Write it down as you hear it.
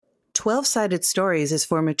12-Sided Stories is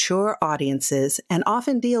for mature audiences and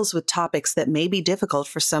often deals with topics that may be difficult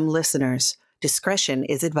for some listeners. Discretion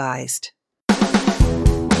is advised.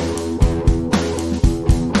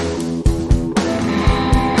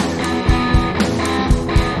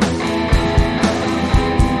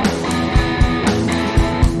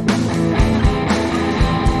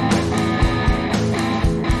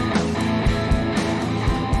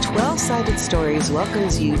 12-Sided Stories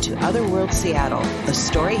welcomes you to Otherworld Seattle, a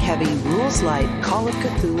story-heavy, rules-light Call of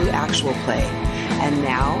Cthulhu actual play. And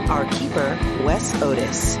now, our keeper, Wes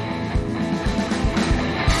Otis.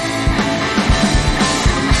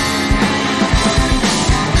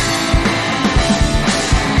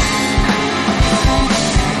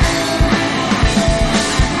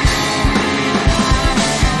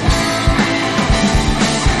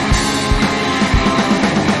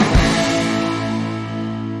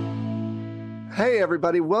 Hey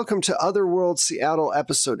everybody, welcome to Otherworld Seattle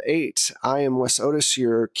Episode 8. I am Wes Otis,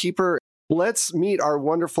 your keeper. Let's meet our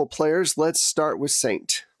wonderful players. Let's start with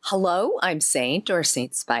Saint. Hello, I'm Saint, or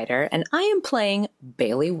Saint Spider, and I am playing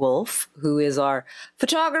Bailey Wolf, who is our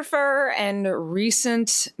photographer and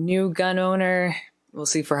recent new gun owner. We'll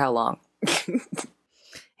see for how long.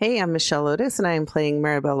 Hey, I'm Michelle Otis, and I am playing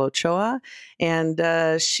Maribel Ochoa,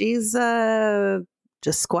 and she's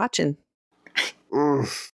just squatching.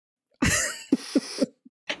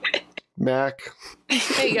 Mac.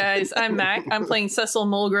 Hey guys, I'm Mac. I'm playing Cecil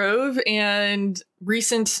Mulgrove and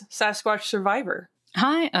recent Sasquatch survivor.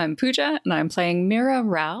 Hi, I'm Pooja, and I'm playing Mira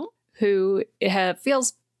Rao, who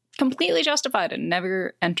feels completely justified in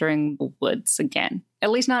never entering the woods again.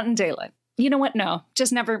 At least not in daylight. You know what? No,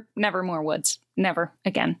 just never more woods. Never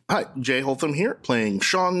again. Hi, Jay Holtham here, playing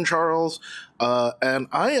Sean Charles, and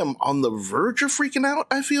I am on the verge of freaking out,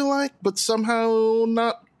 I feel like, but somehow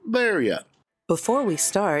not there yet. Before we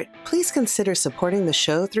start, please consider supporting the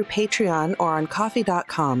show through Patreon or on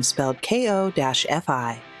Ko-fi, spelled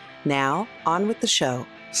Ko-fi. Now, on with the show.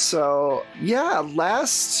 So, yeah,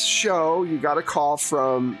 last show you got a call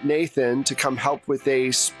from Nathan to come help with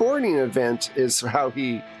a sporting event, is how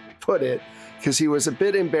he put it, because he was a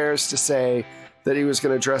bit embarrassed to say that he was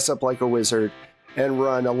going to dress up like a wizard and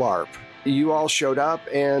run a LARP. You all showed up,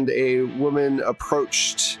 and a woman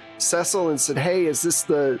approached Cecil and said, "Hey, is this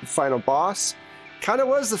the final boss?" Kind of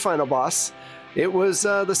was the final boss. It was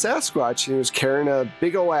the Sasquatch. He was carrying a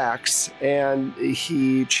big ol' axe, and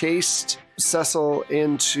he chased Cecil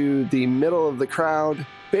into the middle of the crowd.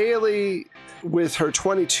 Bailey, with her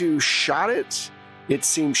 .22, shot it. It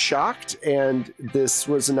seemed shocked, and this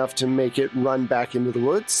was enough to make it run back into the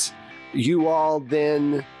woods. You all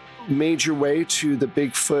then made your way to the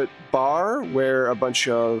Bigfoot bar, where a bunch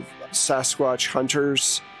of Sasquatch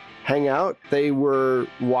hunters hang out. They were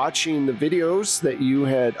watching the videos that you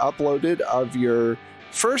had uploaded of your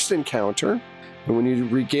first encounter. And when you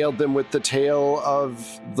regaled them with the tale of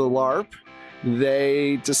the LARP,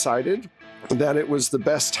 they decided that it was the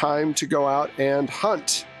best time to go out and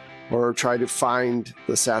hunt or try to find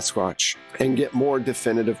the Sasquatch and get more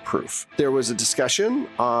definitive proof. There was a discussion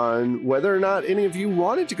on whether or not any of you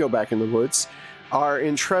wanted to go back in the woods. Our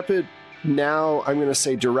intrepid, now I'm going to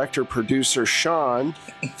say director-producer Sean,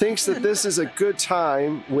 thinks that this is a good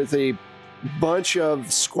time with a bunch of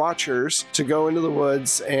squatchers to go into the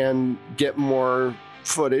woods and get more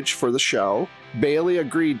footage for the show. Bailey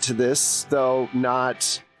agreed to this, though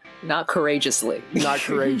not courageously. Not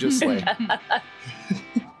courageously.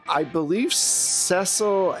 I believe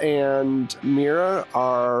Cecil and Mira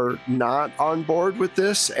are not on board with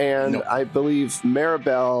this, and no. I believe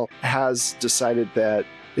Maribel has decided that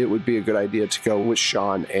it would be a good idea to go with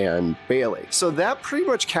Sean and Bailey. So that pretty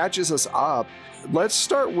much catches us up. Let's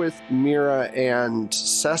start with Mira and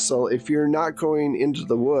Cecil. If you're not going into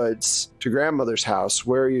the woods to grandmother's house,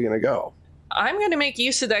 where are you going to go? I'm going to make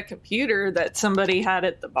use of that computer that somebody had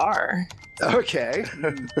at the bar. Okay.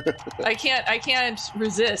 I can't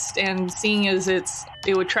resist, and seeing as it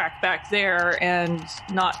would track back there and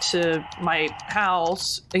not to my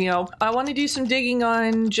house, I want to do some digging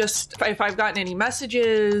on just if I've gotten any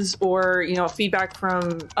messages or, feedback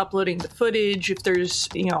from uploading the footage, if there's,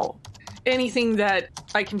 anything that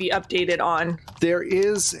I can be updated on. There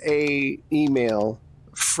is a email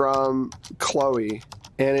from Chloe,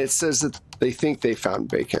 and it says that they think they found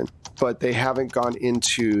bacon, but they haven't gone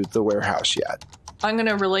into the warehouse yet. I'm going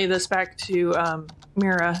to relay this back to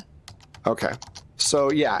Mira. Okay.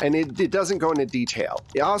 So, yeah, and it doesn't go into detail.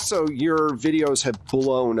 Also, your videos have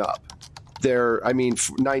blown up.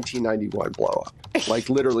 1991 blow up. Like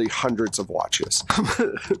literally hundreds of watches.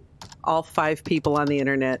 All 5 people on the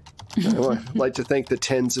internet. I would like to thank the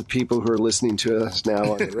tens of people who are listening to us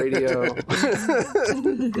now on the radio.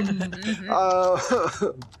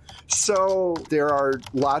 So there are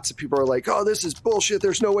lots of people who are like, oh, this is bullshit.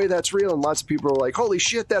 There's no way that's real. And lots of people are like, holy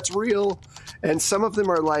shit, that's real. And some of them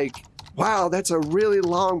are like, wow, that's a really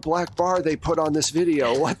long black bar they put on this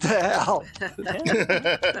video. What the hell?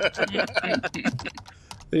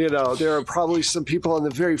 You know, there are probably some people on the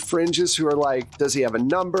very fringes who are like, does he have a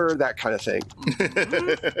number? That kind of thing.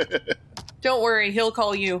 Don't worry, he'll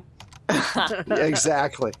call you.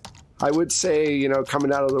 Exactly. I would say, you know,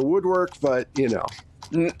 coming out of the woodwork, but, you know.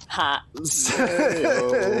 Ha.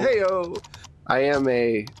 Hey-o. I am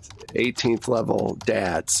a 18th level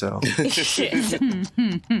dad, so.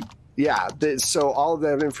 Yeah, so all of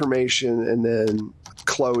that information and then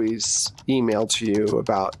Chloe's email to you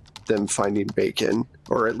about them finding bacon,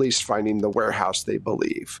 or at least finding the warehouse they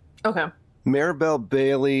believe. Okay. Maribel,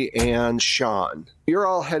 Bailey, and Sean. You're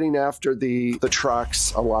all heading after the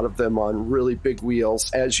trucks, a lot of them on really big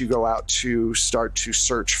wheels, as you go out to start to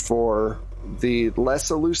search for the less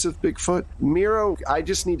elusive Bigfoot. Miro, I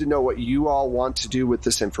just need to know what you all want to do with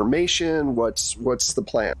this information. What's the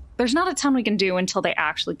plan? There's not a ton we can do until they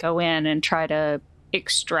actually go in and try to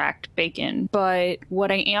extract bacon. But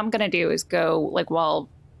what I am going to do is go, like, while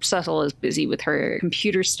Cecil is busy with her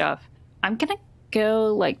computer stuff, I'm going to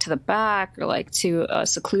go, like, to the back or, like, to a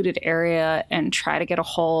secluded area and try to get a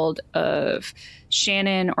hold of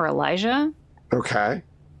Shannon or Elijah. Okay.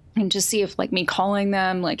 And just see if, like, me calling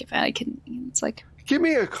them, like, if I can, it's like... Give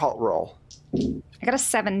me a cult roll. I got a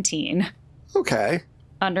 17. Okay.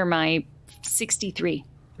 Under my 63.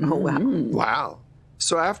 Oh, wow. Wow.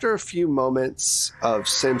 So after a few moments of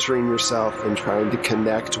centering yourself and trying to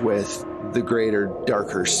connect with the greater,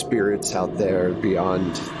 darker spirits out there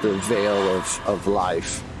beyond the veil of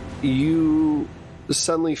life, you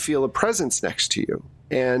suddenly feel a presence next to you.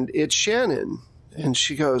 And it's Shannon. And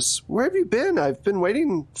she goes, where have you been? I've been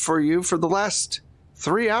waiting for you for the last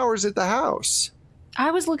 3 hours at the house. I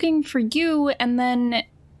was looking for you, and then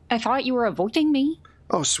I thought you were avoiding me.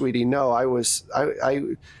 Oh, sweetie, no,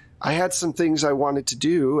 I had some things I wanted to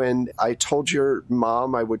do, and I told your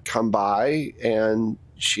mom I would come by, and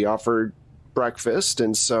she offered breakfast,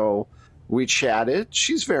 and so we chatted.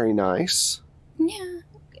 She's very nice. Yeah,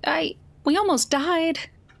 we almost died.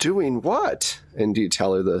 Doing what? And do you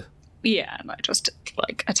tell her the... Yeah, and I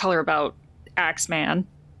tell her about Axeman,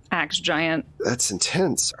 Axe Giant. That's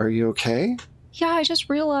intense. Are you okay? Yeah, I just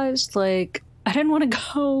realized, like, I didn't want to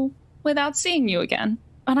go without seeing you again.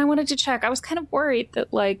 And I wanted to check. I was kind of worried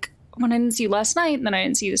that, like, when I didn't see you last night and then I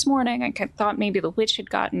didn't see you this morning, I thought maybe the witch had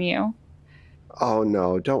gotten you. Oh,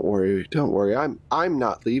 no, don't worry. Don't worry. I'm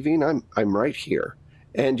not leaving. I'm right here.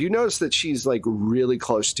 And you notice that she's, like, really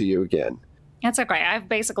close to you again. That's okay. I've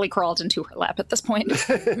basically crawled into her lap at this point.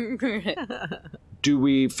 Do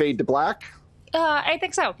we fade to black? I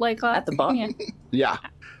think so. Like At the bar? Yeah. Yeah.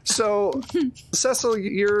 So, Cecil,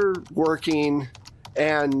 you're working,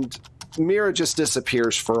 and Mira just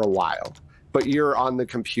disappears for a while. But you're on the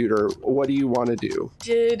computer. What do you want to do?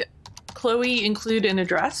 Did Chloe include an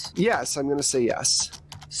address? Yes, I'm going to say yes.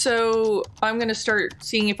 So I'm going to start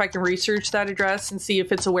seeing if I can research that address and see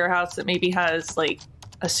if it's a warehouse that maybe has, like,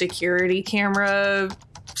 a security camera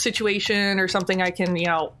situation or something I can,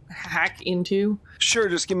 hack into. Sure,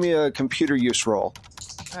 just give me a computer use roll.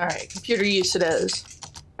 All right, computer use it is.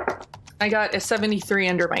 I got a 73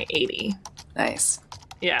 under my 80. Nice.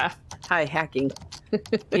 Yeah. Hi, hacking.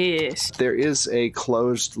 Yes. There is a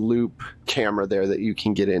closed loop camera there that you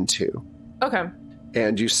can get into. Okay.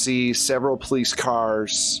 And you see several police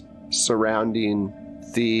cars surrounding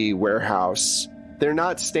the warehouse. They're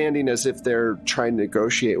not standing as if they're trying to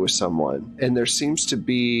negotiate with someone. And there seems to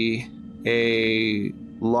be a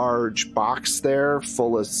large box there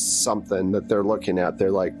full of something that they're looking at.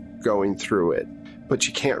 They're like going through it. But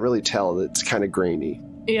you can't really tell. It's kind of grainy.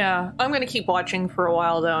 Yeah. I'm going to keep watching for a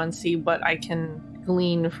while, though, and see what I can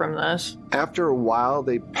glean from this. After a while,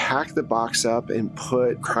 they pack the box up and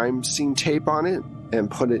put crime scene tape on it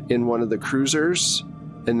and put it in one of the cruisers.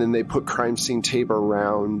 And then they put crime scene tape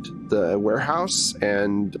around the warehouse,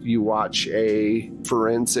 and you watch a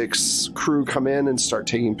forensics crew come in and start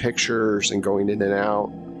taking pictures and going in and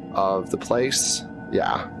out of the place.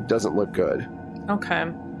 Yeah, it doesn't look good.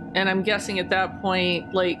 Okay. And I'm guessing at that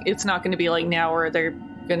point, like, it's not going to be like now where they're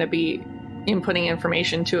going to be inputting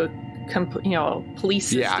information to a police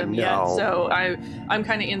system yet. So I'm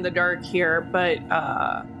kind of in the dark here, but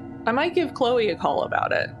I might give Chloe a call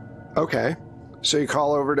about it. Okay. So you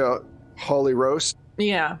call over to Holy Roast?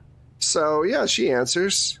 Yeah. So, yeah, she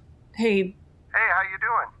answers. Hey. Hey, how you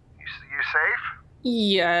doing? You safe?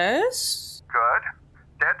 Yes?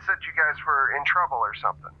 Good. Dad said you guys were in trouble or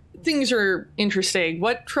something. Things are interesting.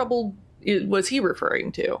 What trouble was he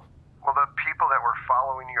referring to? Well, the people that were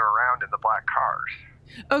following you around in the black cars.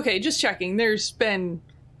 Okay, just checking. There's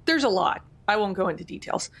a lot. I won't go into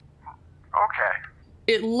details. Okay.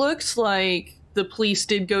 It looks like the police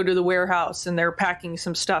did go to the warehouse and they're packing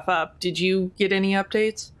some stuff up. Did you get any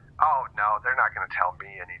updates? Oh, no, they're not going to tell me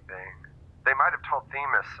anything. They might have told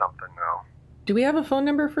Themis something, though. Do we have a phone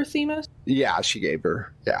number for Themis? Yeah, she gave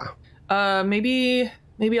her. Yeah. Maybe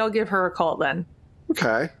I'll give her a call then.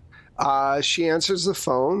 Okay. She answers the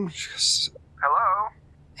phone. She goes, Hello?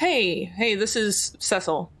 Hey, this is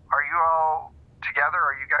Cecil. Are you all together?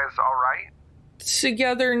 Are you guys all right?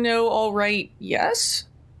 Together, no, all right, yes?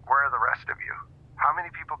 Where are the rest of you? How many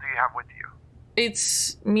people do you have with you?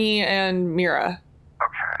 It's me and Mira.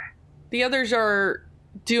 Okay. The others are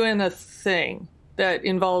doing a thing that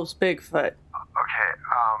involves Bigfoot. Okay,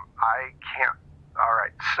 I can't... All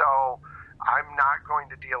right, so I'm not going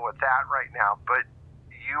to deal with that right now, but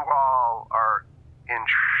you all are in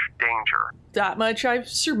danger. That much I've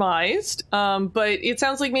surmised, but it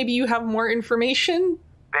sounds like maybe you have more information.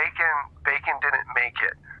 Bacon didn't make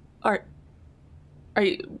it. Are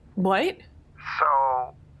you... What?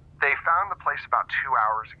 So, they found the place about 2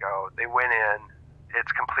 hours ago. They went in.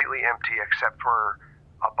 It's completely empty except for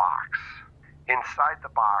a box. Inside the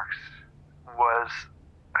box was...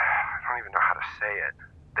 I don't even know how to say it.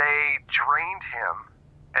 They drained him,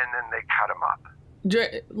 and then they cut him up.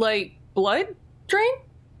 Like blood drain?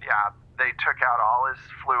 Yeah, they took out all his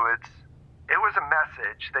fluids. It was a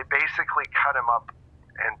message. They basically cut him up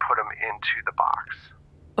and put him into the box.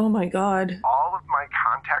 Oh my god. All of my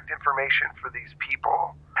contact information for these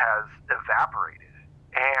people has evaporated,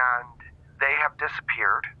 and they have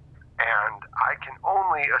disappeared, and I can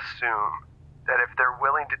only assume that if they're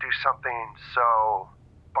willing to do something so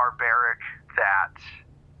barbaric that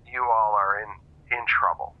you all are in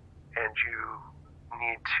trouble, and you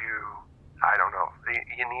need to, I don't know,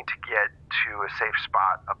 you need to get to a safe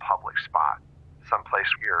spot, a public spot, someplace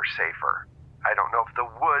where you're safer. I don't know if the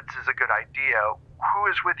woods is a good idea. Who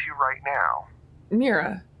is with you right now?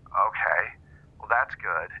 Mira. Okay, well that's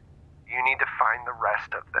good. You need to find the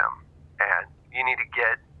rest of them, and you need to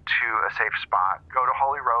get to a safe spot. Go to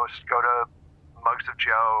Holy Roast, go to Mugs of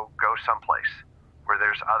Joe, go someplace where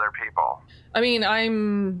there's other people. I mean,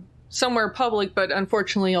 I'm somewhere public, but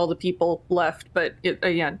unfortunately all the people left, but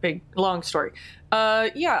again, long story.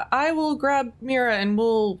 Yeah, I will grab Mira and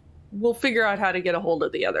we'll figure out how to get a hold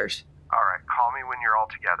of the others. All right, call me when you're all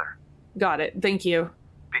together. Got it. Thank you.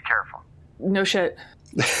 Be careful. No shit.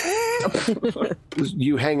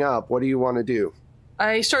 You hang up. What do you want to do?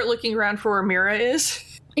 I start looking around for where Mira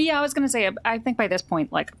is. Yeah, I was going to say, I think by this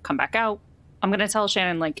point, come back out. I'm going to tell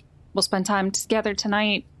Shannon, we'll spend time together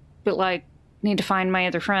tonight, but, need to find my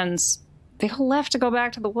other friends. They all left to go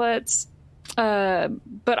back to the woods. But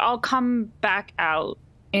I'll come back out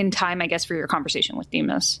in time, I guess, for your conversation with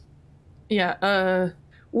Demas. Yeah,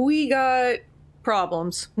 we got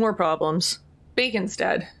problems. More problems. Bacon's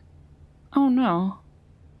dead. Oh, no.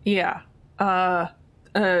 Yeah.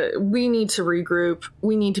 We need to regroup.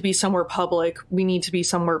 We need to be somewhere public. We need to be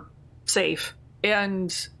somewhere safe.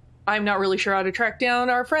 And I'm not really sure how to track down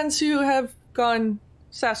our friends who have gone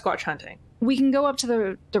Sasquatch hunting. We can go up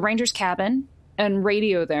to the ranger's cabin and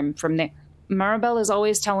radio them from there. Maribel is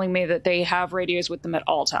always telling me that they have radios with them at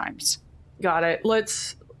all times. Got it.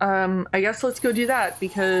 I guess let's go do that,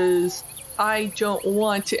 because I don't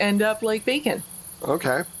want to end up like Bacon.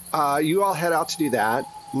 Okay. You all head out to do that.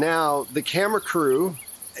 Now, the camera crew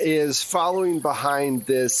is following behind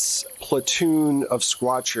this platoon of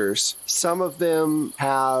squatchers. Some of them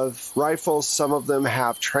have rifles, some of them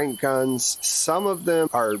have tranq guns, some of them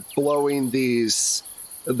are blowing these,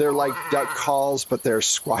 they're like duck calls, but they're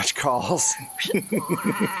squatch calls.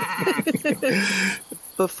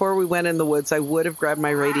 Before we went in the woods, I would have grabbed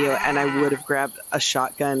my radio and I would have grabbed a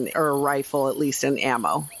shotgun or a rifle, at least, and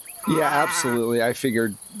ammo. Yeah, absolutely. I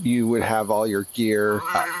figured you would have all your gear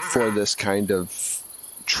for this kind of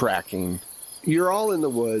tracking. You're all in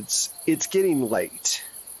the woods. It's getting late,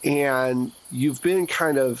 and you've been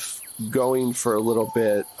kind of going for a little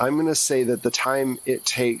bit. I'm going to say that the time it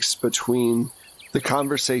takes between the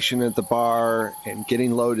conversation at the bar and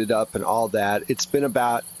getting loaded up and all that, it's been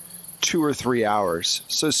about 2 or 3 hours.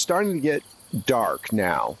 So it's starting to get dark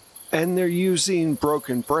now. And they're using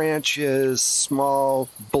broken branches, small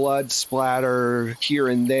blood splatter here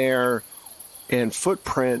and there, and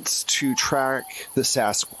footprints to track the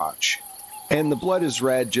Sasquatch. And the blood is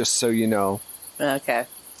red, just so you know. Okay.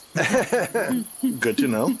 Good to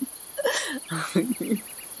know.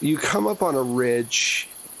 You come up on a ridge,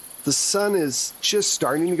 The sun is just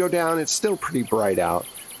starting to go down. It's still pretty bright out,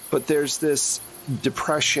 but there's this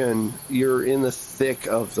depression. You're in the thick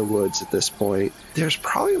of the woods at this point. There's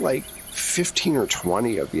probably like 15 or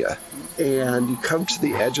 20 of you. And you come to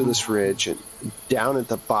the edge of this ridge, and down at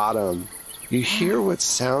the bottom, you hear what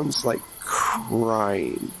sounds like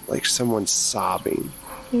crying, like someone sobbing.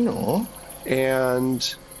 No.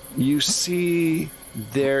 And you see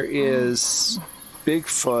there is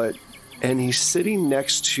Bigfoot, and he's sitting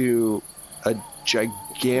next to a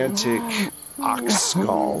gigantic ox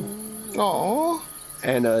skull. Aww.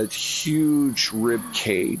 And a huge rib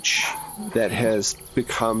cage that has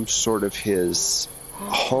become sort of his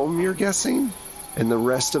home, you're guessing? And the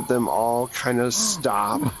rest of them all kind of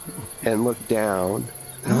stop and look down.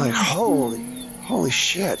 And they're like, holy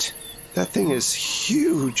shit. That thing is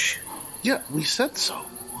huge. Yeah, we said so.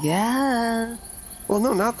 Yeah. Well,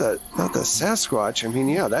 no, not the Sasquatch. I mean,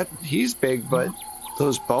 yeah, he's big, but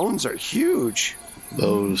those bones are huge.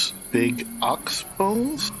 Those big ox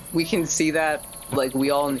bones? We can see that. Like, we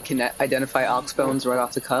all can identify ox bones right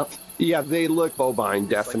off the cuff. Yeah, they look bovine,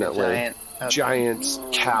 definitely. Like a giant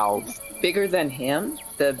cow. Bigger than him?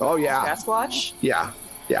 Oh, yeah. Sasquatch? Yeah,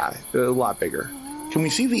 a lot bigger. Can we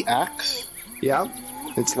see the axe? Yeah,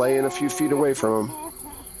 it's laying a few feet away from him.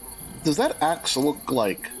 Does that axe look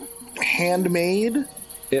like handmade?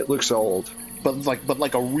 It looks old. But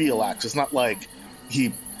like a real axe. It's not like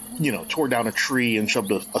he, tore down a tree and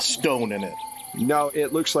shoved a stone in it. No,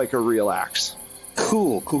 it looks like a real axe.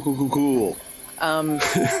 Cool. Can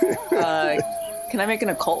I make an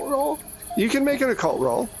occult roll? You can make an occult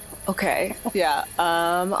roll. Okay. Yeah.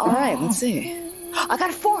 All right. Let's see. I got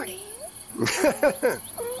a 40.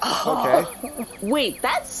 Okay. Wait,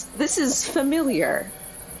 this is familiar.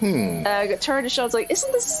 Turn to Sean's like,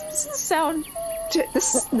 isn't this sound?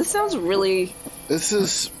 This sounds really. This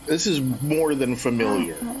is more than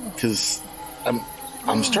familiar, because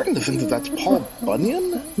I'm starting to think that that's Paul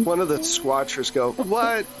Bunyan. One of the Squatchers go,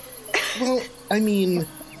 what? Well, I mean,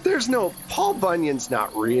 there's no Paul Bunyan's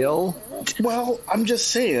not real. Well, I'm just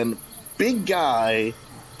saying, big guy,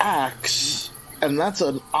 axe, and that's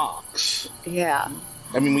an ox. Yeah.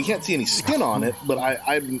 I mean, we can't see any skin on it, but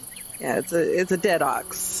I'm. Yeah, it's a dead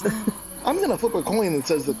ox. I'm gonna flip a coin that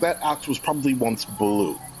says that ox was probably once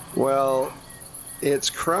blue. Well, it's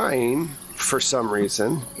crying for some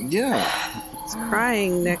reason. Yeah. It's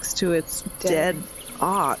crying next to its dead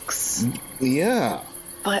ox. Yeah.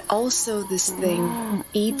 But also this thing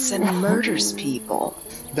eats and murders people.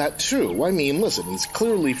 That too. I mean, listen, he's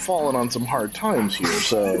clearly fallen on some hard times here,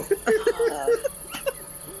 so...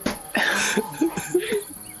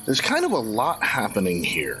 There's kind of a lot happening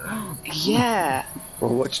here. Yeah.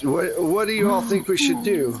 Well, what do you all think we should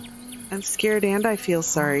do? I'm scared and I feel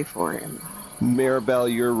sorry for him.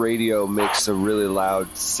 Maribel, your radio makes a really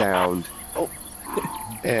loud sound. Oh.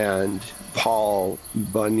 And Paul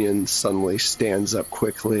Bunyan suddenly stands up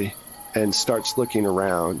quickly and starts looking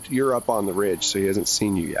around. You're up on the ridge, so he hasn't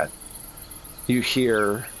seen you yet. You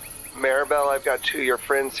hear, Maribel, I've got two of your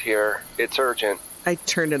friends here. It's urgent. I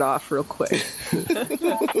turn it off real quick.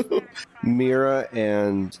 Mira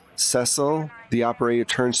and Cecil, the operator,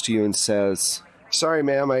 turns to you and says, sorry,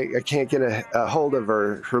 ma'am, I can't get a hold of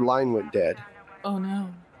her. Her line went dead. Oh,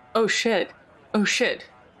 no. Oh, shit.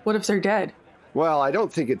 What if they're dead? Well, I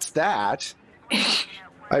don't think it's that.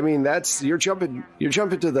 I mean, you're jumping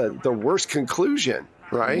to the worst conclusion,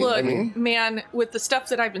 right? Look, man, with the stuff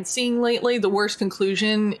that I've been seeing lately, the worst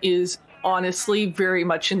conclusion is honestly very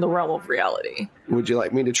much in the realm of reality. Would you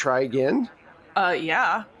like me to try again?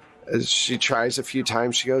 Yeah. As she tries a few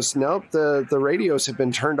times, she goes, nope, the radios have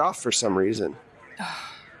been turned off for some reason.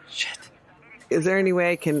 Shit. Is there any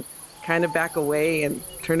way I can kind of back away and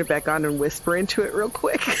turn it back on and whisper into it real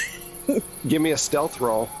quick? Give me a stealth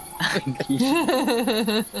roll.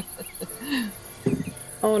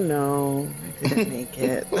 Oh no, I didn't make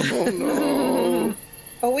it. Oh no.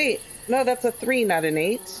 Oh wait, no, that's a 3, not an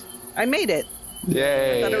 8. I made it.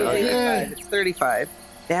 Yay. I thought it was Okay. 85. It's 35.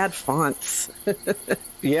 Bad fonts.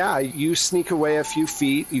 Yeah, you sneak away a few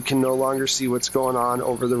feet. You can no longer see what's going on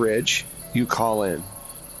over the ridge. You call in.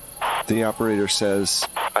 The operator says,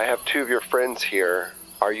 I have two of your friends here.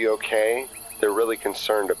 Are you okay? They're really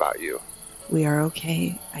concerned about you. We are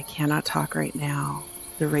okay. I cannot talk right now.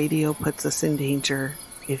 The radio puts us in danger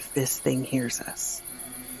if this thing hears us.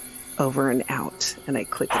 Over and out. And I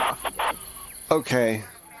click it off again. Okay.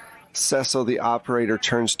 Cecil, the operator,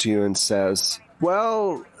 turns to you and says,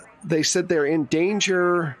 well, they said they're in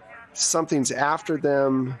danger. Something's after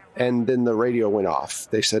them. And then the radio went off.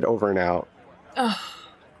 They said over and out. Oh,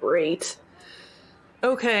 great.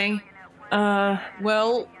 Okay.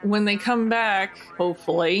 Well, when they come back,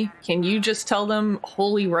 hopefully, can you just tell them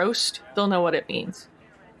holy roast? They'll know what it means.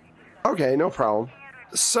 Okay, no problem.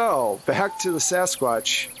 So, back to the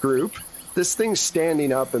Sasquatch group. This thing's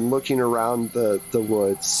standing up and looking around the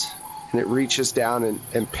woods, and it reaches down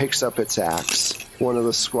and picks up its axe. One of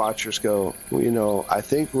the Squatchers go, well, I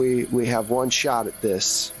think we have one shot at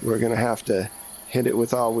this. We're going to have to hit it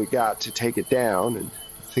with all we got to take it down, and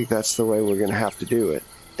I think that's the way we're going to have to do it.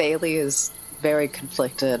 Bailey is very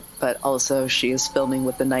conflicted, but also she is filming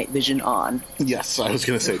with the night vision on. Yes, I was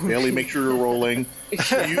going to say, Bailey, make sure you're rolling.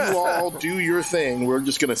 You all do your thing. We're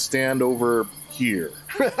just going to stand over here.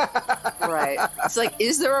 Right. It's like,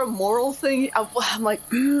 is there a moral thing? I'm like,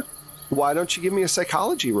 Why don't you give me a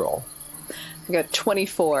psychology roll? I got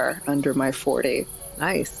 24 under my 40.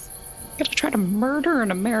 Nice. Gonna try to murder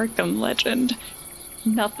an American legend.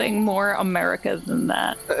 Nothing more America than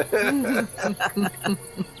that.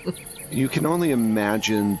 You can only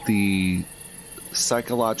imagine the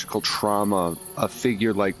psychological trauma a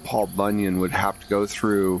figure like Paul Bunyan would have to go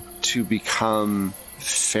through to become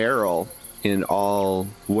feral in all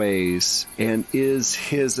ways. And is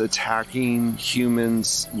his attacking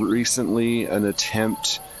humans recently an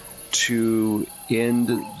attempt to end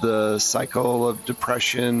the cycle of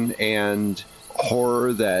depression and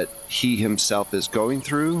horror that he himself is going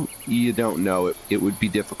through? You don't know. It would be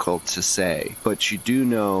difficult to say. But you do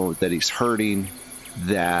know that he's hurting,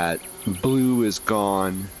 that Blue is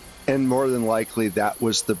gone, and more than likely that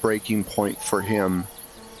was the breaking point for him,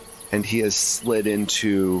 and he has slid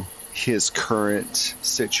into his current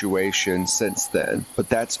situation since then. But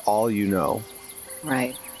that's all you know.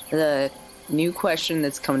 Right. The new question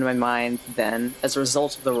that's come to my mind then, as a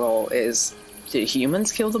result of the roll, is, did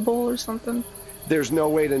humans kill the bull or something? There's no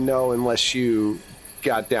way to know unless you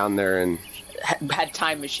got down there and... Had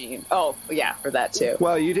time machine. Oh, yeah, for that too.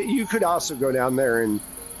 Well, you could also go down there and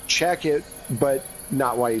check it, but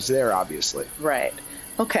not while he's there, obviously. Right.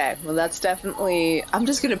 Okay, well that's definitely... I'm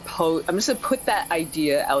just gonna put that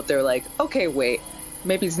idea out there like, okay, wait,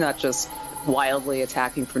 maybe he's not just wildly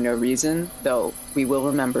attacking for no reason, though we will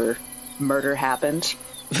remember murder happened.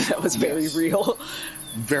 That was very real.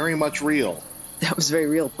 Very much real. That was very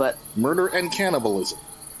real, but... Murder and cannibalism.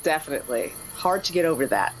 Definitely. Hard to get over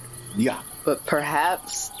that. Yeah. But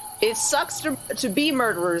perhaps it sucks to be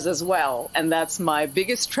murderers as well, and that's my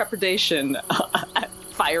biggest trepidation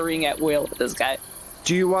firing at will at this guy.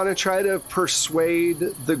 Do you want to try to persuade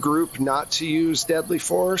the group not to use deadly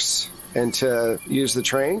force and to use the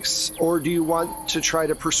tranks? Or do you want to try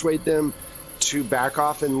to persuade them to back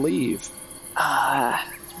off and leave?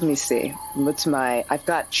 Let me see. I've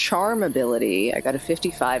got charm ability. I got a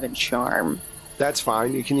 55 in charm. That's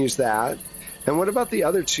fine. You can use that. And what about the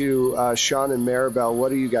other two, Sean and Maribel? What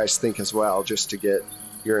do you guys think as well, just to get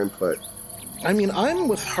your input? I mean, I'm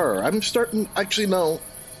with her. I'm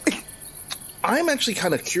actually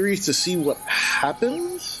kind of curious to see what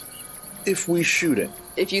happens if we shoot it.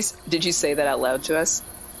 Did you say that out loud to us,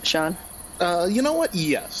 Sean? You know what?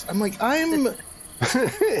 Yes. I'm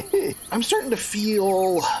starting to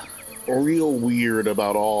feel real weird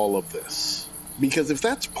about all of this. Because if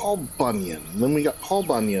that's Paul Bunyan, then we got Paul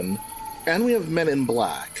Bunyan, and we have Men in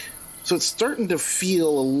Black. So it's starting to feel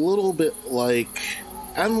a little bit like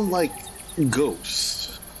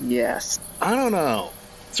ghosts. Yes. I don't know.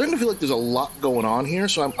 It's starting to feel like there's a lot going on here,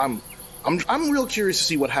 so I'm real curious to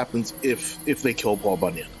see what happens if they kill Paul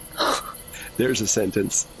Bunyan. There's a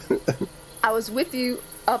sentence. I was with you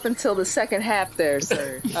up until the second half there,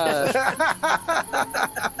 sir.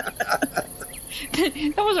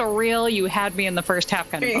 That was a real you had me in the first half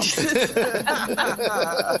kind of moment.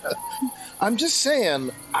 I'm just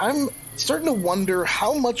saying, I'm starting to wonder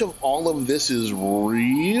how much of all of this is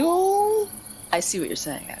real. I see what you're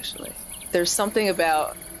saying, actually. There's something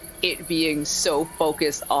about it being so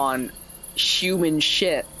focused on human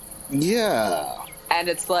shit. Yeah. And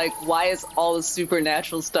it's like, why is all the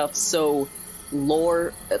supernatural stuff so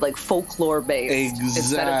folklore based? Exactly.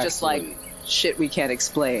 Instead of just like shit we can't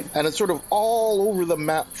explain. And it's sort of all over the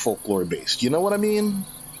map folklore based. You know what I mean?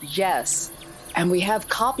 Yes. And we have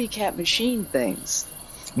copycat machine things.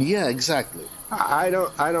 Yeah, exactly. I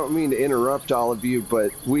don't mean to interrupt all of you,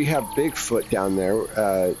 but we have Bigfoot down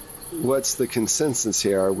there. What's the consensus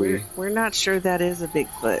here? Are we? We're not sure that is a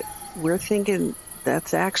Bigfoot. We're thinking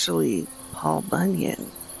that's actually Paul Bunyan.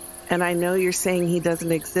 And I know you're saying he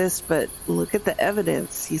doesn't exist, but look at the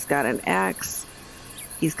evidence. He's got an axe.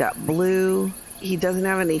 He's got blue. He doesn't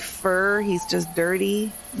have any fur. He's just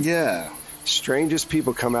dirty. Yeah. Strangest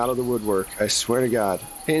people come out of the woodwork. I swear to God.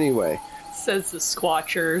 Anyway. Says the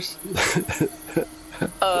Squatchers.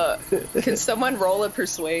 Can someone roll a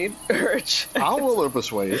persuade? I'll roll a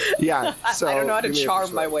persuade. Yeah. So I don't know how to give me a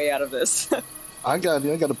charm my persuade. way out of this. I got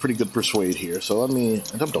a pretty good persuade here, so let me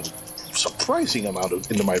attempt a surprising amount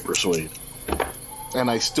into my persuade. And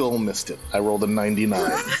I still missed it. I rolled a 99.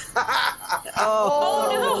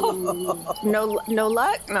 No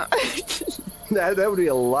luck? No. That would be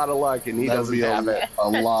a lot of luck, and he That would doesn't be have it. a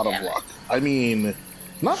lot of luck. I mean,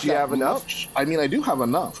 not Do you that have enough? much. I mean, I do have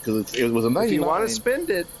enough because it was a 99. If you want to spend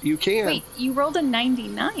it, you can. Wait, you rolled a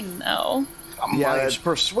 99 though. Yeah, My that's-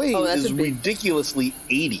 persuade that's is a big- ridiculously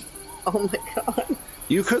 80. Oh my god.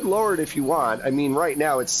 You could lower it if you want. I mean, right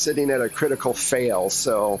now it's sitting at a critical fail,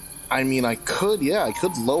 so... I mean, I could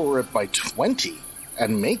lower it by 20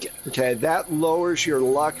 and make it. Okay, that lowers your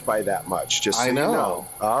luck by that much, just so I you know. know.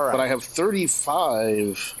 All right. But I have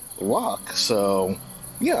 35 luck, so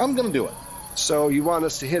yeah, I'm gonna do it. So you want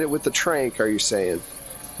us to hit it with the trank, are you saying?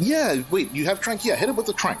 Yeah, wait, you have trank? Yeah, hit it with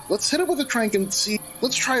the trank. Let's hit it with the trank and see.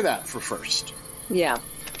 Let's try that for first. Yeah.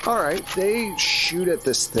 All right, they shoot at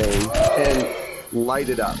this thing and light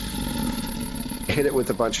it up. Hit it with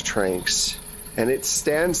a bunch of tranks. And it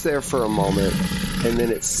stands there for a moment, and then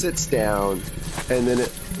it sits down, and then it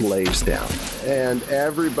lays down. And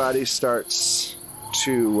everybody starts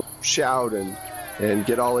to shout and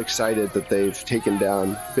get all excited that they've taken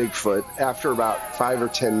down Bigfoot. After about 5 or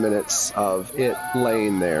 10 minutes of it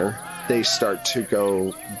laying there, they start to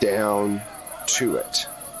go down to it.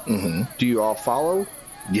 Mm-hmm. Do you all follow?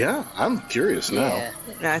 Yeah, I'm curious now.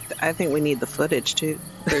 Yeah, I think we need the footage too.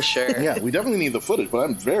 for sure. Yeah, we definitely need the footage, but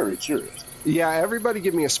I'm very curious. Yeah, everybody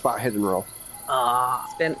give me a spot hidden roll.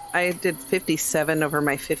 I did 57 over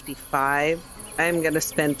my 55. I'm going to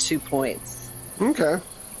spend 2 points. Okay.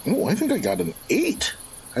 Oh, I think I got an 8.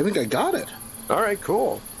 I think I got it. All right,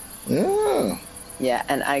 cool. Yeah. Yeah,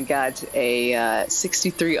 and I got a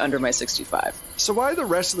 63 under my 65. So while the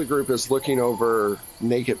rest of the group is looking over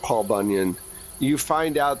naked Paul Bunyan, you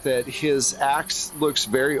find out that his axe looks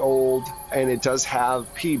very old, and it does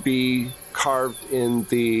have PB carved in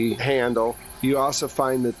the handle. You also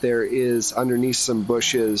find that there is, underneath some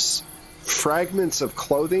bushes, fragments of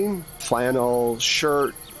clothing, flannel,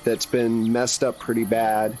 shirt that's been messed up pretty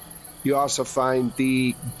bad. You also find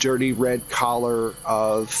the dirty red collar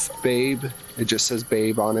of Babe. It just says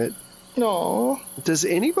Babe on it. No. Does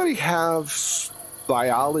anybody have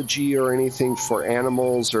biology or anything for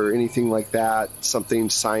animals or anything like that? Something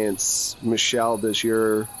science? Michelle, does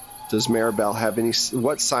Maribel have any?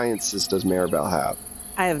 What sciences does Maribel have?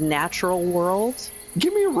 I have natural world.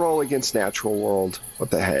 Give me a roll against natural world. What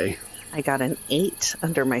the hey? I got an 8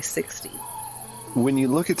 under my 60. When you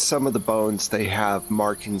look at some of the bones, they have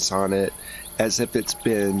markings on it as if it's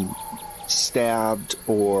been stabbed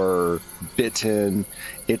or bitten.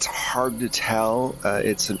 It's hard to tell.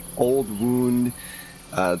 It's an old wound.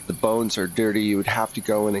 The bones are dirty. You would have to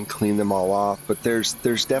go in and clean them all off. But there's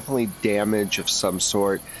definitely damage of some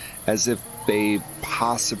sort, as if Babe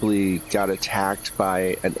possibly got attacked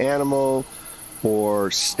by an animal or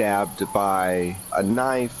stabbed by a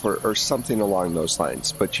knife or something along those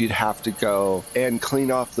lines. But you'd have to go and clean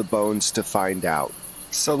off the bones to find out.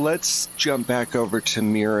 So let's jump back over to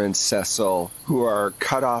Mira and Cecil, who are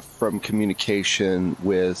cut off from communication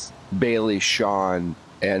with Bailey, Sean,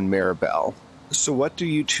 and Maribel. So what do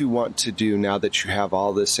you two want to do now that you have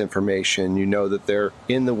all this information? You know that they're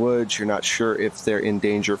in the woods. You're not sure if they're in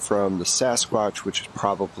danger from the Sasquatch, which is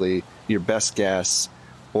probably your best guess,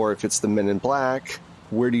 or if it's the Men in Black.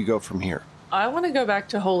 Where do you go from here? I want to go back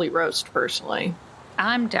to Holy Roast, personally.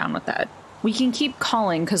 I'm down with that. We can keep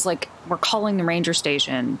calling because, we're calling the ranger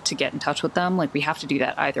station to get in touch with them. We have to do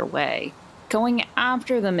that either way. Going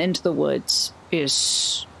after them into the woods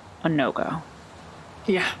is a no-go.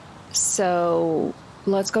 Yeah. So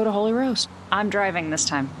let's go to Holy Roast. I'm driving this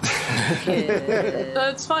time.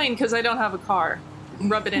 That's fine, because I don't have a car.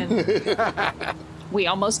 Rub it in. We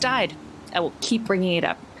almost died. I will keep bringing it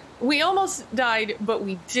up. We almost died, but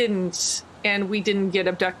we didn't, and we didn't get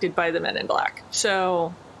abducted by the Men in Black.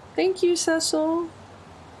 So, thank you, Cecil.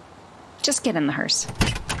 Just get in the hearse.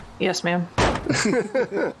 Yes, ma'am.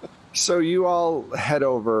 So you all head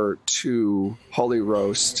over to Holy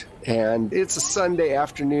Roast, and it's a Sunday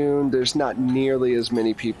afternoon. There's not nearly as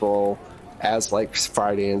many people as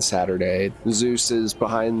Friday and Saturday. Zeus is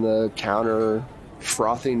behind the counter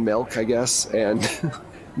frothing milk, I guess, and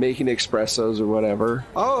making espressos or whatever.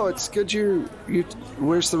 Oh, it's good you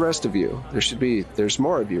where's the rest of you? There's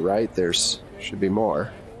more of you, right? Should be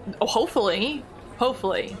more. Oh, hopefully.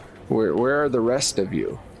 Where are the rest of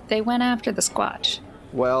you? They went after the Squatch.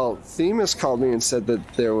 Well, Themis called me and said that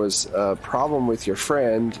there was a problem with your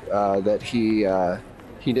friend, that he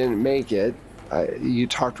didn't make it. You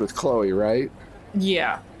talked with Chloe, right?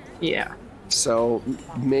 Yeah. So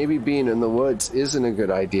maybe being in the woods isn't a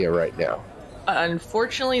good idea right now.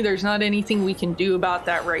 Unfortunately, there's not anything we can do about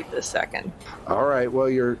that right this second. All right, well,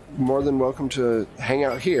 you're more than welcome to hang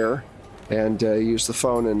out here and use the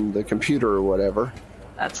phone and the computer or whatever.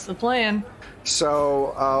 That's the plan.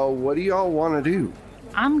 So what do y'all want to do?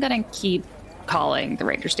 I'm going to keep calling the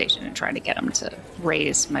ranger station and trying to get them to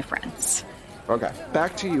raise my friends. Okay,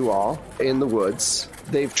 back to you all in the woods.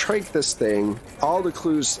 They've tracked this thing. All the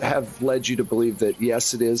clues have led you to believe that,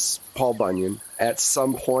 yes, it is Paul Bunyan. At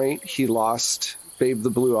some point, he lost Babe the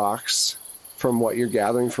Blue Ox, from what you're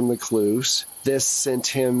gathering from the clues. This sent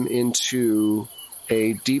him into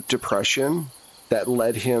a deep depression that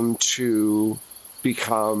led him to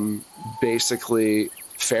become basically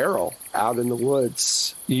feral out in the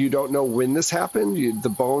woods. You don't know when this happened. The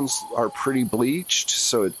bones are pretty bleached,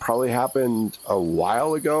 so it probably happened a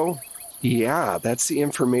while ago. Yeah, that's the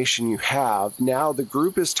information you have. Now the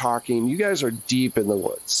group is talking. You guys are deep in the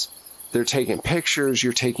woods. They're taking pictures,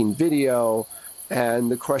 you're taking video,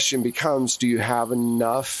 and the question becomes, do you have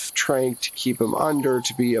enough strength to keep them under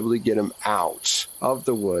to be able to get them out of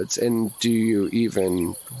the woods? And do you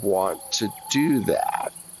even want to do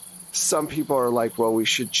that? Some people are like, well, we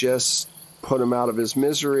should just put him out of his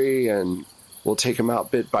misery and we'll take him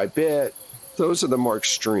out bit by bit. Those are the more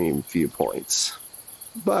extreme viewpoints.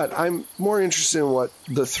 But I'm more interested in what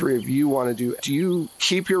the three of you want to do. Do you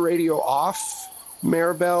keep your radio off,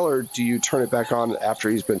 Maribel, or do you turn it back on after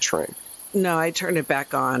he's been trained? No, I turn it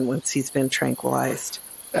back on once he's been tranquilized.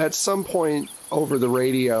 At some point over the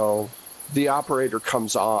radio, the operator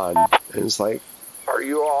comes on and is like, are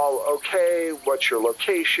you all okay? What's your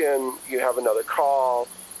location? You have another call.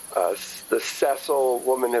 The Cecil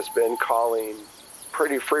woman has been calling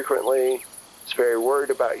pretty frequently. Is very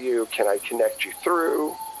worried about you. Can I connect you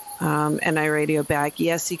through? And I radio back,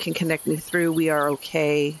 yes, you can connect me through. We are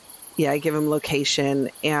okay. Yeah, I give him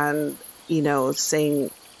location and,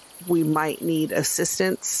 saying we might need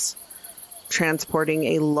assistance transporting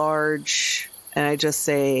a large, and I just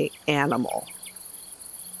say animal.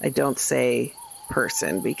 I don't say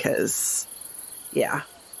person because, yeah.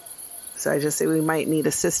 So I just say we might need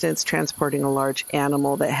assistance transporting a large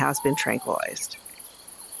animal that has been tranquilized.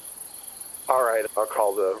 All right, I'll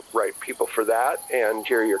call the right people for that, and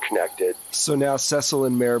here you're connected. So now Cecil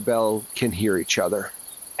and Maribel can hear each other.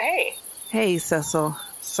 Hey. Hey, Cecil.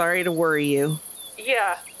 Sorry to worry you.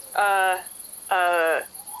 Yeah.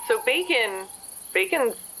 So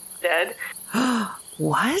Bacon's dead.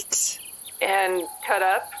 What? And cut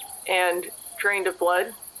up and drained of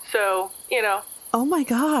blood. So, Oh my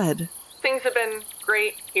God. things have been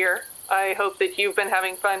great here. I hope that you've been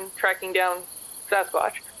having fun tracking down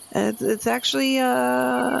Sasquatch. It's actually, you're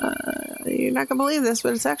not going to believe this,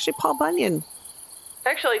 but it's actually Paul Bunyan.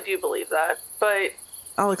 Actually, I do believe that, but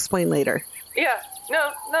I'll explain later. yeah,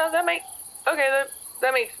 no, that makes, okay,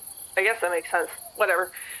 that makes, I guess that makes sense.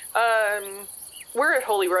 Whatever. We're at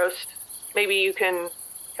Holy Roast. Maybe you can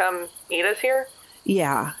come meet us here?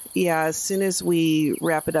 Yeah, as soon as we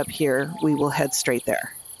wrap it up here, we will head straight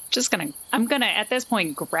there. I'm gonna at this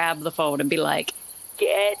point grab the phone and be like,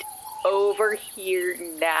 Get over here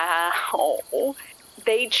now.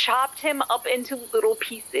 They chopped him up into little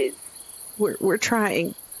pieces. We're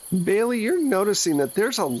trying. Bailey, you're noticing that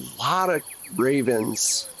there's a lot of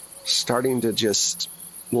ravens starting to just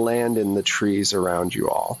land in the trees around you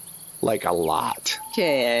all. Like a lot.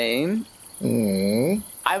 Okay.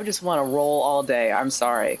 I would just want to roll all day. I'm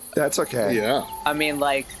sorry. That's okay. Yeah. I mean,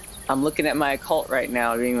 I'm looking at my occult right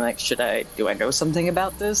now, being like, do I know something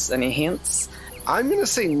about this? Any hints? I'm going to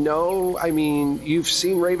say no. I mean, you've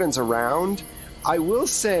seen ravens around. I will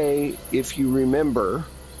say, if you remember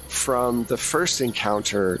from the first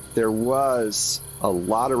encounter, there was a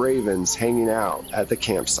lot of ravens hanging out at the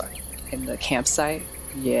campsite. In the campsite?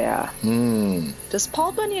 Yeah. Does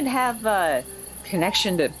Paul Bunyan have a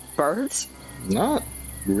connection to birds? Not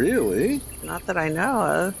really. Not that I know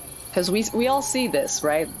of. Because we all see this,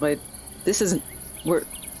 right? But this isn't...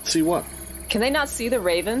 See what? Can they not see the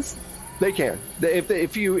ravens? They can.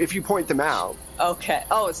 If you point them out. Okay.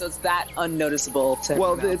 Oh, so it's that unnoticeable to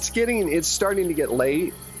Well, everyone else. it's starting to get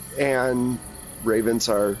late, and ravens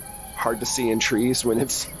are hard to see in trees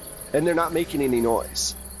and they're not making any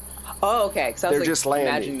noise. Oh, okay. Because I was They're just landing.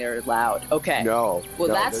 imagining they're loud. Okay. No,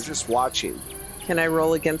 that's... they're just watching. Can I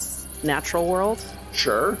roll against natural world?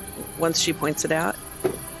 Sure. Once she points it out.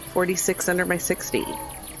 46 under my 60.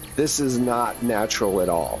 This is not natural at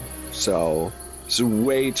all. So, there's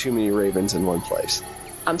way too many ravens in one place.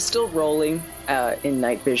 I'm still rolling in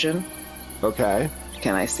night vision. Okay.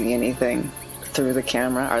 Can I see anything through the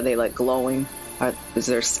camera? Are they like glowing? Is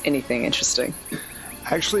there anything interesting?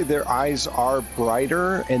 Actually, their eyes are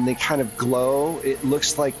brighter and they kind of glow. It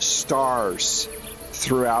looks like stars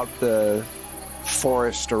throughout the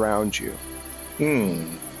forest around you.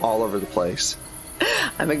 All over the place.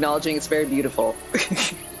 I'm acknowledging it's very beautiful.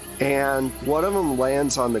 And one of them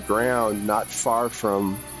lands on the ground not far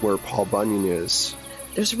from where Paul Bunyan is.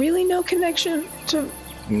 There's really no connection to...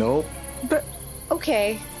 Nope. But,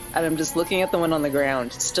 okay. And I'm just looking at the one on the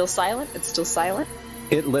ground. It's still silent? It's still silent?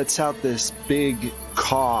 It lets out this big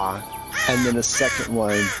caw, and then a second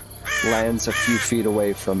one lands a few feet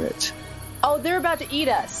away from it. Oh, they're about to eat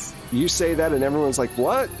us. You say that and everyone's like,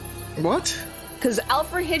 what? What? Because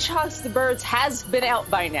Alfred Hitchcock's The Birds has been out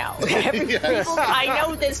by now. I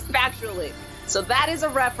know this factually. So that is a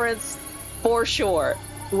reference for sure.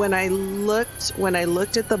 When I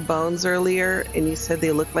looked at the bones earlier, and you said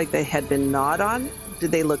they looked like they had been gnawed on,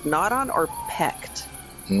 did they look gnawed on or pecked?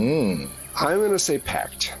 I'm going to say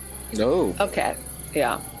pecked. No. Okay.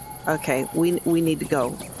 Yeah. Okay, we need to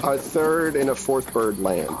go. A third and a fourth bird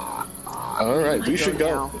land. All right, we should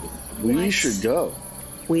go. We should go.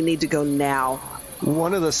 We need to go now.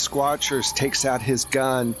 One of the squatchers takes out his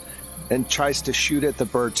gun and tries to shoot at the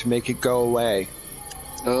bird to make it go away.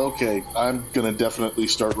 Okay, I'm going to definitely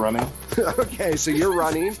start running. Okay, so you're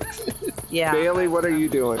running. Yeah. Bailey, what are you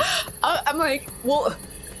doing? I'm like, well,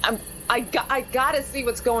 I gotta see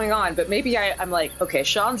what's going on, but maybe I'm like, okay,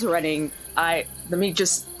 Sean's running. Let me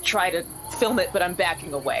just try to film it, but I'm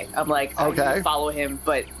backing away. I'm like, I need to follow him,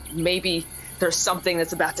 but maybe there's something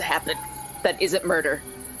that's about to happen that isn't murder.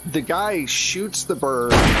 The guy shoots the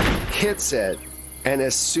bird, hits it, and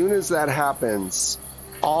as soon as that happens,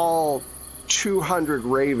 all 200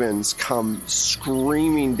 ravens come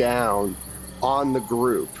screaming down on the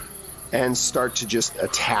group and start to just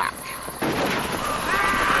attack.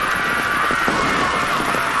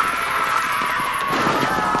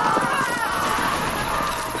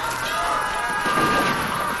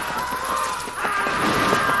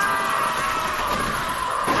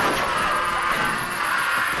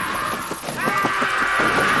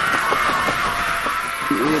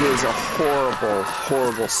 It is a horrible,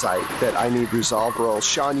 horrible sight that I need resolve rolls.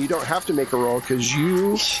 Sean, you don't have to make a roll because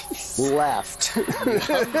you left.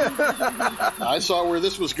 I saw where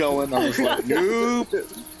this was going. I was like, nope,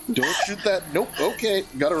 don't shoot that. Nope, okay,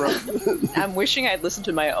 gotta run. I'm wishing I'd listened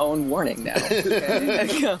to my own warning now.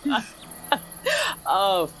 Okay?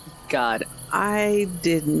 Oh, God. I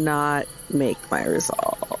did not make my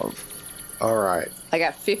resolve. All right. I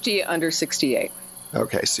got 50 under 68.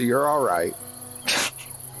 Okay, so you're all right.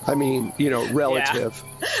 I mean, relative.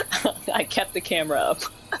 Yeah. I kept the camera up.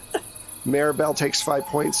 Maribel takes 5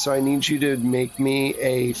 points, so I need you to make me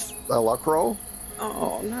a luck roll.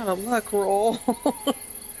 Oh, not a luck roll.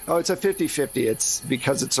 Oh, it's a 50-50. It's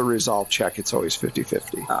because it's a resolve check. It's always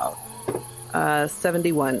 50-50. Oh.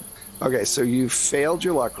 71. Okay, so you failed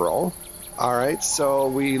your luck roll. All right, so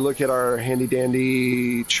we look at our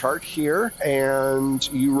handy-dandy chart here, and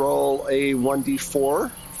you roll a 1d4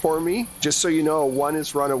 for me. Just so you know, 1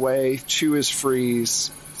 is run away, 2 is freeze,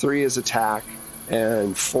 3 is attack,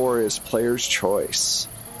 and 4 is player's choice.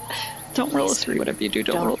 Don't roll a 3. Whatever you do,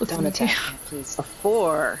 don't roll a 3. Don't attack, please. A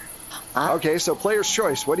 4. Okay, so player's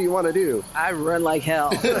choice. What do you want to do? I run like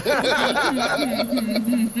hell.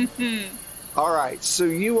 All right, so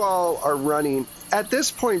you all are running. At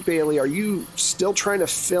this point, Bailey, are you still trying to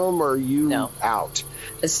film or are you out?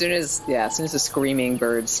 As soon as the screaming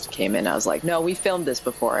birds came in, I was like, no, we filmed this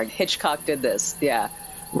before. Hitchcock did this. Yeah.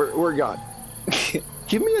 We're gone.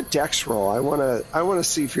 Give me a dex roll. I want to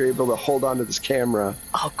see if you're able to hold on to this camera.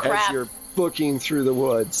 Oh, crap. As you're booking through the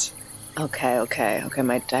woods. Okay.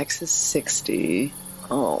 My dex is 60.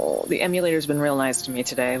 Oh, the emulator's been real nice to me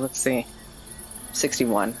today. Let's see.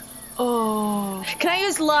 61. Oh. Can I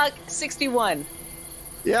use luck? 61.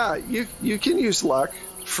 Yeah, you can use luck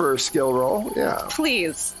for a skill roll. Yeah.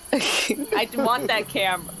 Please. I want that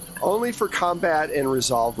camera. Only for combat and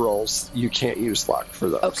resolve rolls, you can't use luck for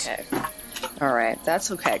those. Okay. All right.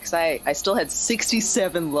 That's okay, because I still had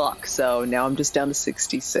 67 luck, so now I'm just down to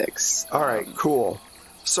 66. All right, cool.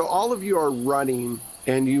 So all of you are running,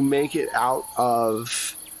 and you make it out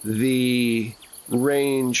of the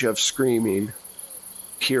range of screaming.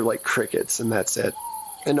 Hear like crickets, and that's it.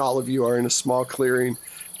 And all of you are in a small clearing,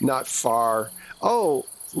 not far. Oh,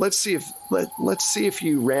 let's see if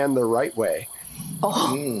you ran the right way.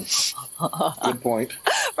 Oh, good point.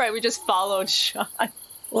 Right, we just followed Sean.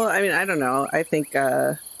 Well, I mean, I don't know. I think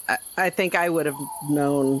I would have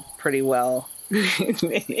known pretty well.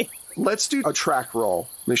 Let's do a track roll,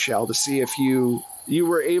 Michelle, to see if you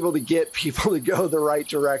were able to get people to go the right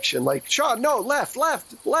direction. Like, Sean, no, left.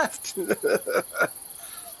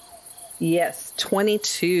 Yes,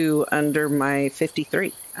 22 under my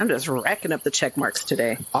 53. I'm just racking up the check marks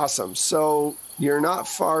today. Awesome. So you're not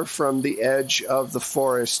far from the edge of the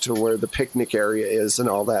forest to where the picnic area is and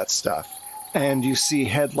all that stuff. And you see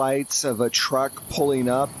headlights of a truck pulling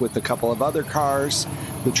up with a couple of other cars.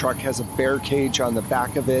 The truck has a bear cage on the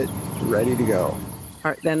back of it, ready to go.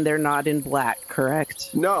 All right, then they're not in black,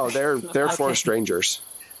 correct? No, they're Okay. for strangers.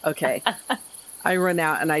 Okay. I run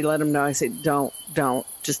out and I let them know. I say, don't,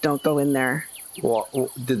 just don't go in there.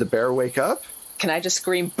 Well, did the bear wake up? Can I just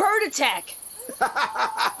scream, bird attack?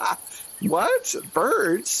 What?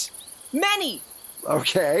 Birds? Many!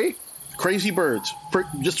 Okay. Crazy birds.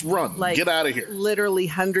 Just run. Like, Get out of here. Literally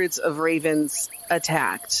hundreds of ravens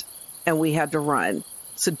attacked and we had to run.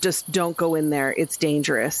 So just don't go in there. It's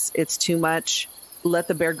dangerous. It's too much. Let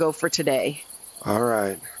the bear go for today. All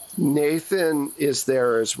right. Nathan is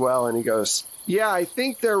there as well, and he goes, yeah, I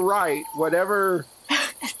think they're right. Whatever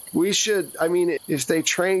we should, I mean, if they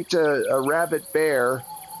tranked a rabbit bear,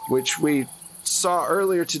 which we saw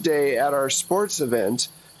earlier today at our sports event,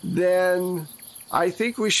 then I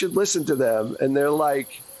think we should listen to them. And they're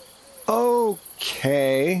like,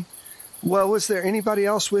 okay. Well, was there anybody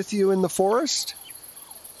else with you in the forest?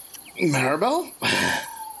 Maribel?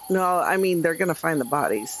 No, I mean, they're going to find the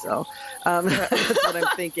bodies. So that's what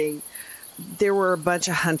I'm thinking. There were a bunch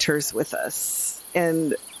of hunters with us,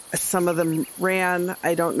 and some of them ran.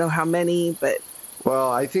 I don't know how many, but...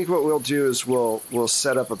 Well, I think what we'll do is we'll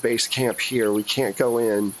set up a base camp here. We can't go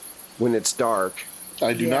in when it's dark.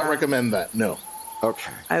 I do not recommend that, no.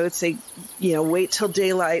 Okay. I would say, wait till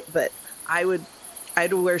daylight, but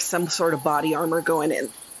I'd wear some sort of body armor going in.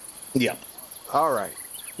 Yeah. All right.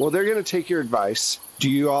 Well, they're going to take your advice. Do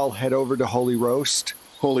you all head over to Holy Roast?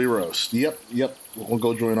 Holy Roast. Yep. We'll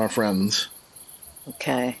go join our friends.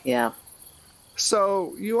 Okay, yeah.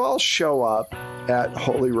 So you all show up at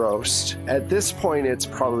Holy Roast. At this point, it's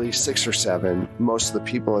probably 6 or 7. Most of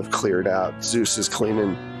the people have cleared out. Zeus is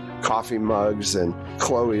cleaning coffee mugs, and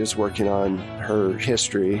Chloe is working on her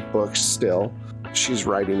history books still. She's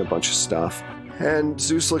writing a bunch of stuff. And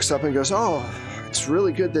Zeus looks up and goes, oh, it's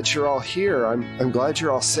really good that you're all here. I'm glad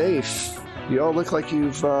you're all safe. You all look like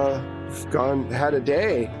you've had a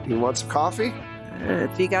day. You want some coffee?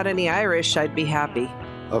 If you got any Irish, I'd be happy.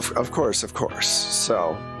 Of course.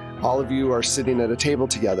 So, all of you are sitting at a table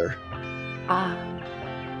together.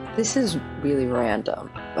 This is really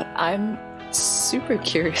random, but I'm super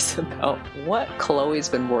curious about what Chloe's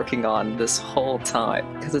been working on this whole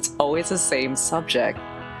time, because it's always the same subject.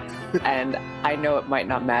 And I know it might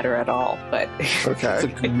not matter at all, but... Okay.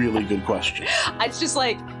 That's a really good question. It's just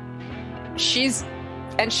like, she's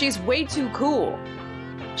way too cool.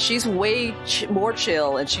 She's way more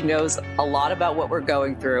chill, and she knows a lot about what we're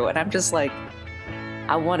going through. And I'm just like,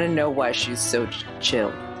 I want to know why she's so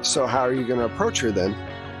chill. So how are you going to approach her then?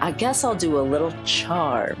 I guess I'll do a little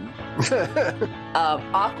charm.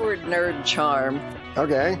 Awkward nerd charm.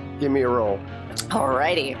 Okay, give me a roll.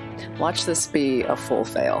 Alrighty. Watch this be a full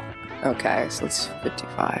fail. Okay, so it's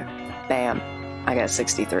 55. Bam. I got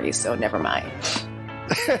 63, so never mind.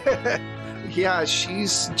 Yeah,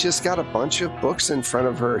 she's just got a bunch of books in front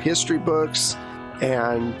of her, history books,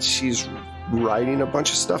 and she's writing a bunch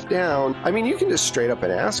of stuff down. I mean, you can just straight up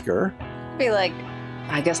and ask her. Be like,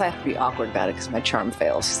 I guess I have to be awkward about it because my charm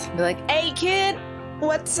fails. Be like, hey kid,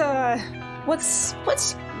 what's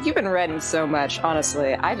you've been writing so much,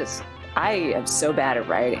 honestly. I am so bad at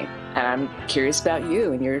writing, and I'm curious about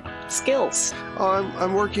you and your skills.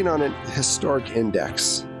 I'm working on a historic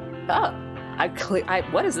index. Oh,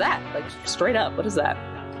 what is that? Like, straight up, what is that?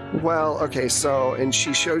 Well, okay, so, and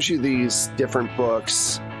she shows you these different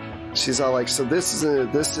books. She's all like, so this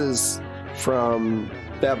is from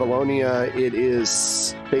Babylonia. It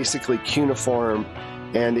is basically cuneiform,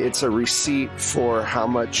 and it's a receipt for how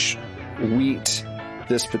much wheat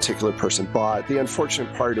this particular person bought. The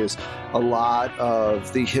unfortunate part is a lot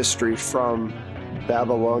of the history from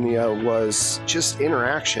Babylonia was just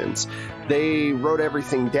interactions. They wrote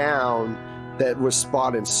everything down that was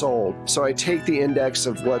bought and sold. So I take the index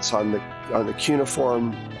of what's on the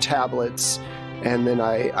cuneiform tablets, and then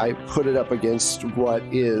I put it up against what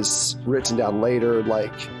is written down later,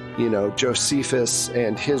 like, Josephus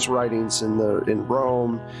and his writings in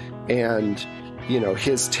Rome, and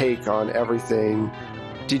his take on everything.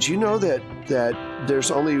 Did you know that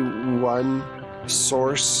there's only one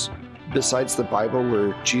source besides the Bible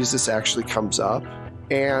where Jesus actually comes up?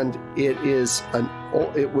 And they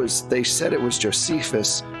said it was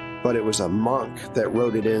Josephus, but it was a monk that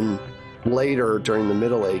wrote it in later during the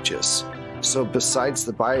Middle Ages. So besides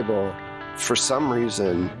the Bible, for some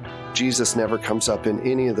reason, Jesus never comes up in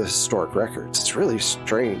any of the historic records. It's really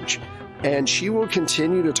strange. And she will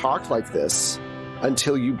continue to talk like this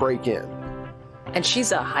until you break in. And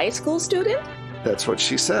she's a high school student? That's what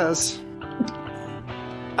she says.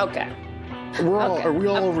 Okay. Are we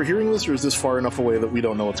all overhearing this, or is this far enough away that we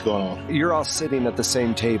don't know what's going on? You're all sitting at the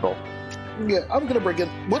same table. Yeah, I'm going to break in.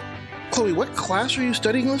 What, Chloe, what class are you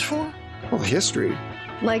studying this for? Well, history.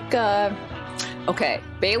 Okay,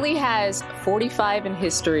 Bailey has 45 in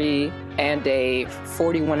history and a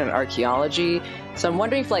 41 in archaeology. So I'm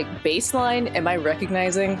wondering if, baseline, am I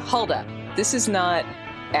recognizing? Hold up. This is not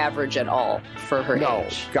average at all for her age. No,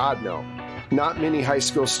 God, no. Not many high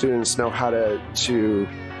school students know how to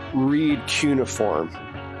read cuneiform.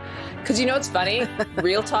 Because you know what's funny?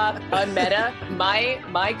 Real talk, unmeta.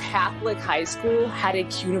 My Catholic high school had a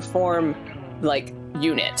cuneiform,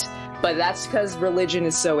 unit. But that's because religion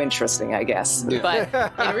is so interesting, I guess. But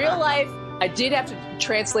in real life, I did have to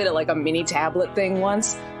translate it like a mini tablet thing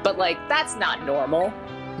once. But, that's not normal.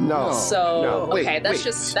 No. So, no. Okay,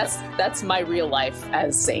 that's my real life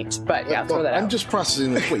as Saint. But yeah, throw that out. I'm just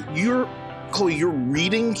processing this. Wait, Chloe, you're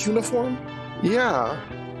reading cuneiform? Yeah.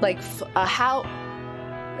 How?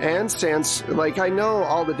 And I know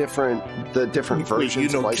all the different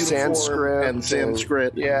versions, you know, Sanskrit and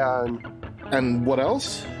Sanskrit. Yeah. And what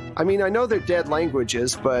else? I mean, I know they're dead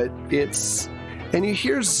languages, but it's... And you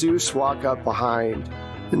hear Zeus walk up behind,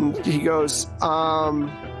 and he goes,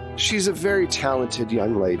 she's a very talented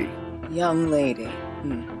young lady. Young lady.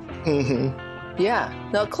 Mm-hmm. Yeah.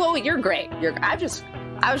 No, Chloe, you're great. I was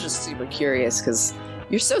just super curious because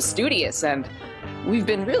you're so studious, and we've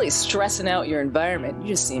been really stressing out your environment. You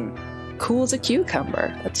just seem cool as a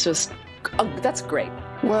cucumber. That's great.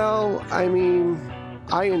 Well, I mean,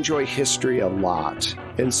 I enjoy history a lot,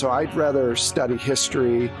 and so I'd rather study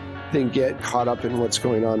history than get caught up in what's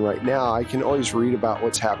going on right now. I can always read about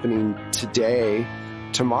what's happening today,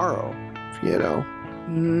 tomorrow, you know.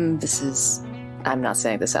 I'm not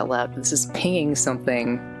saying this out loud, this is pinging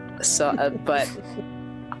something. So,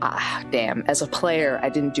 damn, as a player, I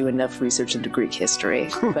didn't do enough research into Greek history.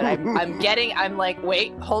 But I'm like,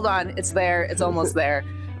 wait, hold on, it's there, it's almost there.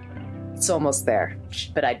 It's almost there,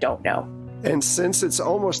 but I don't know. And since it's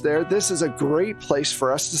almost there, this is a great place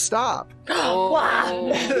for us to stop.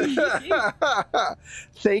 Wow.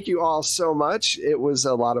 Thank you all so much. It was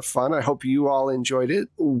a lot of fun. I hope you all enjoyed it.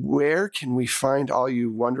 Where can we find all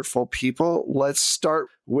you wonderful people? Let's start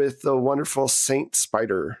with the wonderful Saint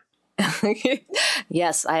Spider.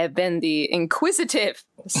 Yes, I have been the inquisitive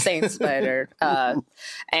Saint Spider. And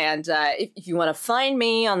if you want to find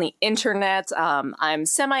me on the internet, I'm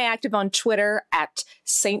semi-active on Twitter at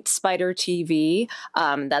Saint Spider TV.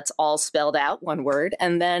 That's all spelled out, one word.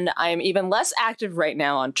 And then I'm even less active right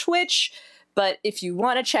now on Twitch. But if you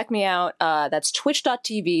want to check me out, that's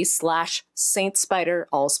twitch.tv/Saint Spider,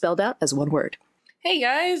 all spelled out as one word. Hey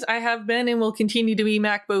guys, I have been and will continue to be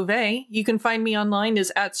Mac Beauvais. You can find me online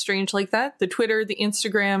as @StrangeLikeThat, the Twitter, the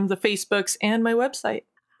Instagram, the Facebooks, and my website.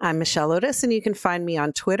 I'm Michelle Otis, and you can find me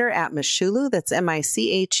on Twitter at Michulu. That's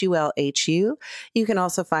MICHULHU. You can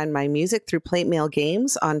also find my music through Plate Mail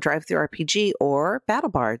Games on DriveThruRPG or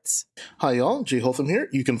BattleBards. Hi y'all, Jay Hotham here.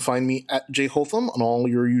 You can find me at Jay Hotham on all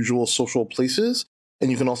your usual social places. And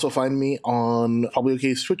you can also find me on Probably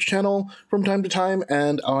OK's Twitch channel from time to time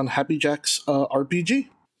and on Happy Jack's RPG.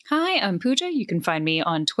 Hi, I'm Pooja. You can find me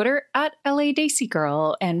on Twitter at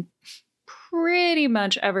LADaisygirl and pretty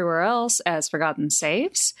much everywhere else as Forgotten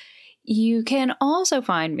Saves. You can also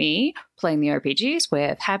find me playing the RPGs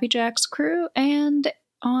with Happy Jack's crew and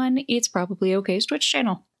on It's Probably OK's Twitch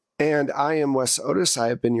channel. And I am Wes Otis. I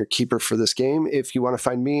have been your keeper for this game. If you want to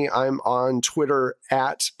find me, I'm on Twitter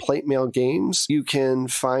at Platemail Games. You can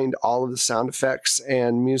find all of the sound effects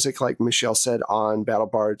and music, like Michelle said, on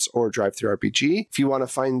BattleBards or DriveThruRPG. If you want to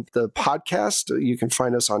find the podcast, you can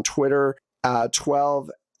find us on Twitter,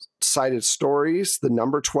 12-Sided Stories, the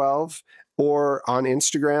number 12, or on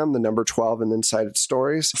Instagram, the number 12 and then Sided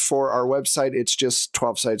Stories. For our website, it's just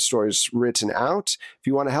 12 Sided Stories written out. If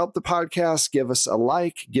you want to help the podcast, give us a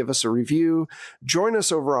like, give us a review, join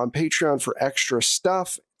us over on Patreon for extra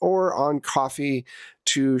stuff, or on Coffee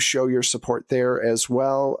to show your support there as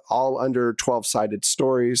well, all under 12 Sided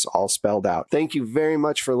Stories, all spelled out. Thank you very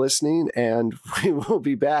much for listening, and we will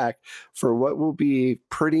be back for what will be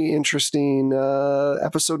pretty interesting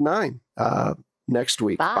episode 9. Next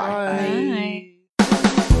week. Bye. Bye. Bye.